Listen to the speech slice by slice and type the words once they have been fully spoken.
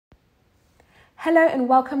Hello and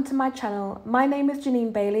welcome to my channel. My name is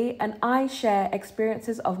Janine Bailey and I share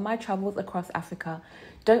experiences of my travels across Africa.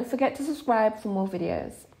 Don't forget to subscribe for more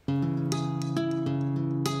videos.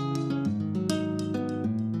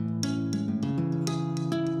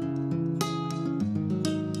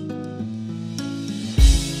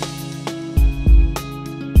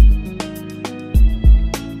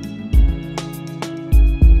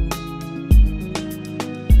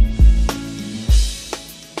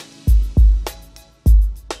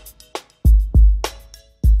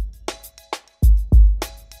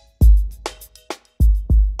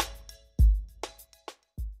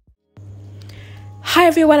 Hi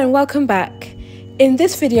everyone and welcome back. In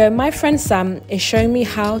this video, my friend Sam is showing me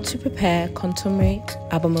how to prepare Kontomire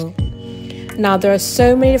Abomu. Now there are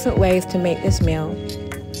so many different ways to make this meal.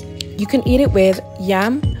 You can eat it with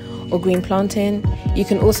yam or green plantain. You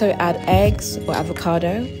can also add eggs or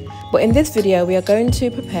avocado. But in this video, we are going to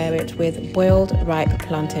prepare it with boiled ripe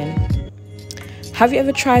plantain. Have you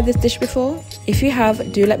ever tried this dish before? If you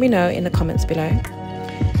have, do let me know in the comments below.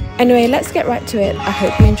 Anyway, let's get right to it. I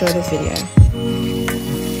hope you enjoy this video.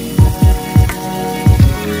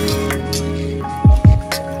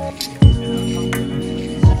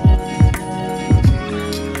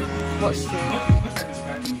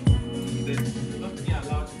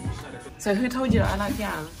 So who told you that I like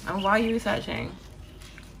yam? And why are you researching?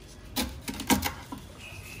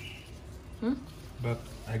 But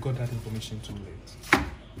I got that information too late.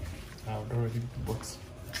 I had already bought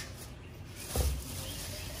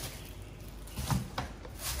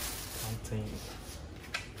plantain.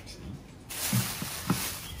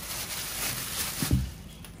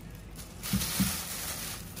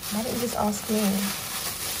 Why don't you just ask me?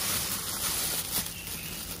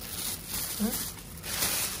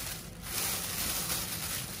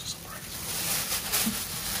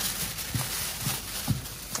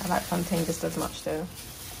 I like plantain just as much though.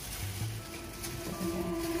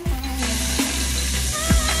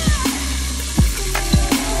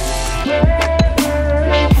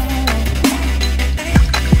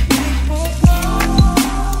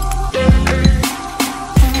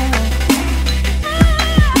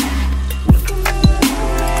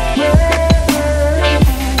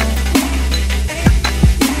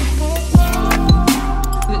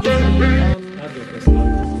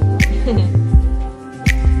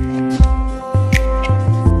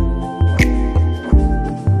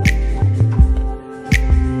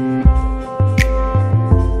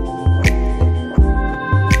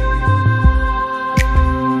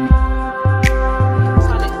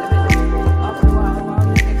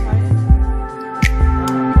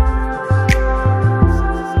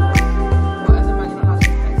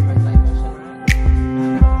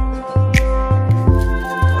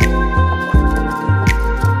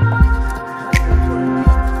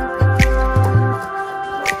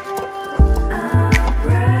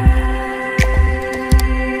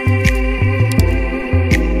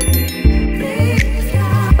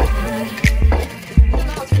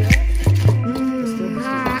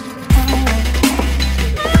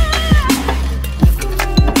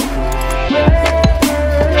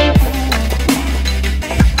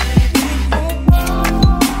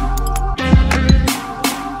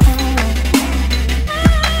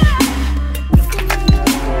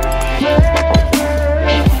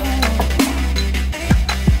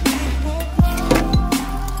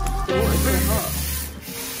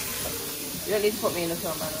 You don't need to put me in the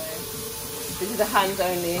film, by the way. This is a hands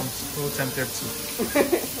only. I'm so tempted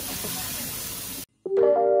to.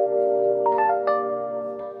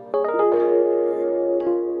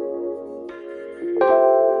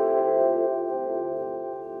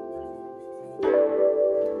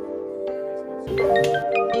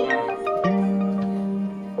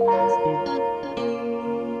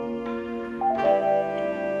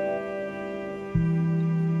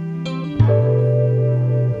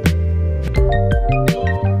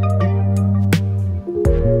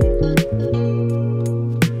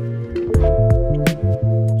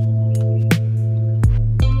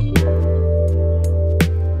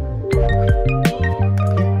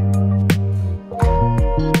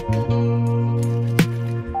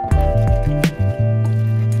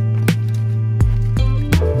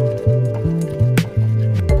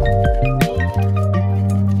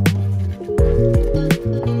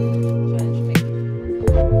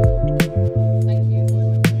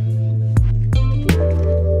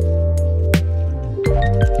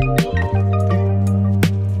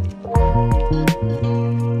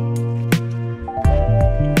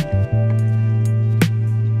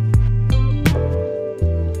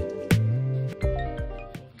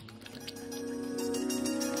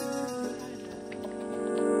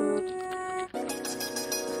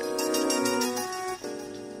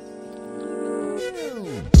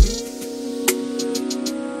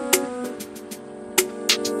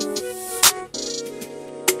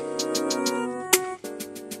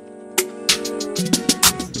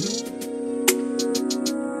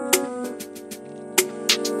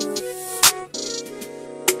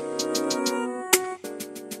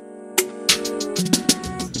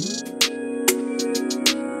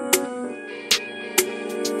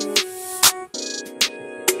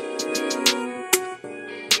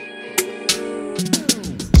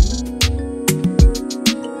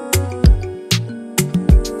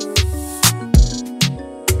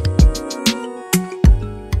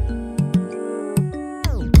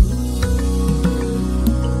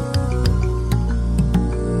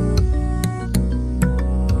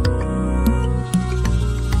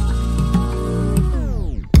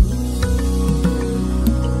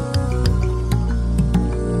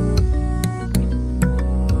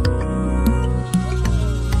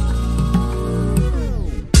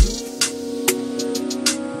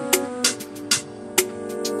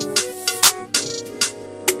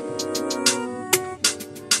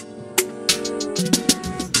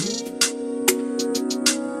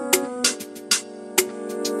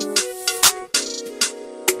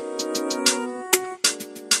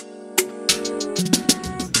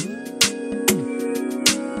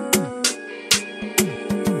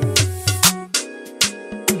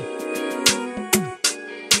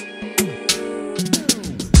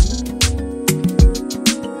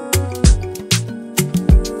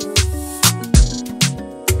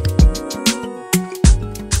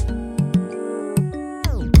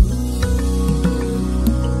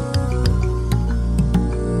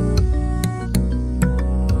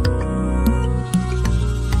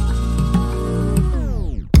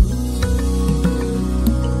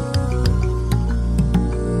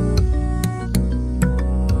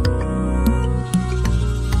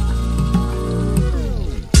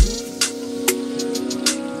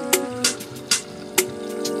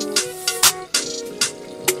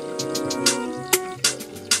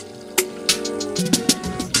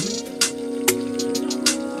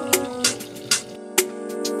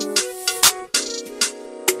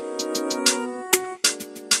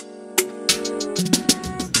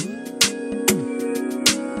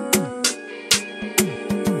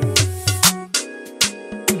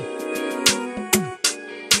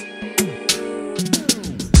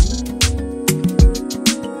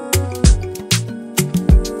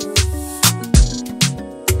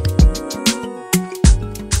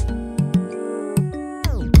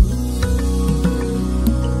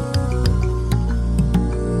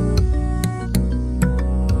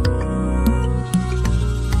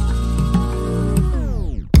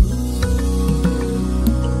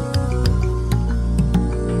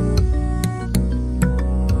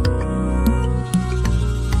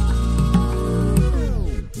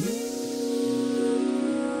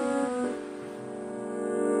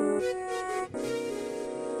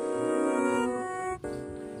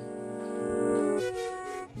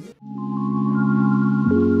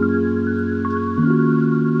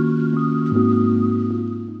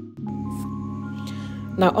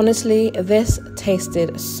 Now honestly, this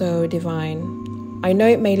tasted so divine. I know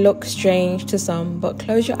it may look strange to some, but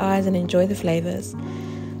close your eyes and enjoy the flavours.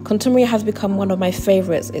 Kontomire has become one of my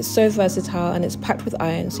favourites. It's so versatile and it's packed with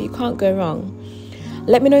iron, so you can't go wrong.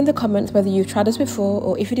 Let me know in the comments whether you've tried this before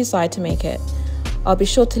or if you decide to make it. I'll be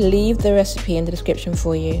sure to leave the recipe in the description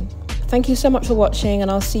for you. Thank you so much for watching,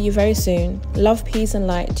 and I'll see you very soon. Love, peace and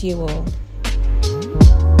light to you all.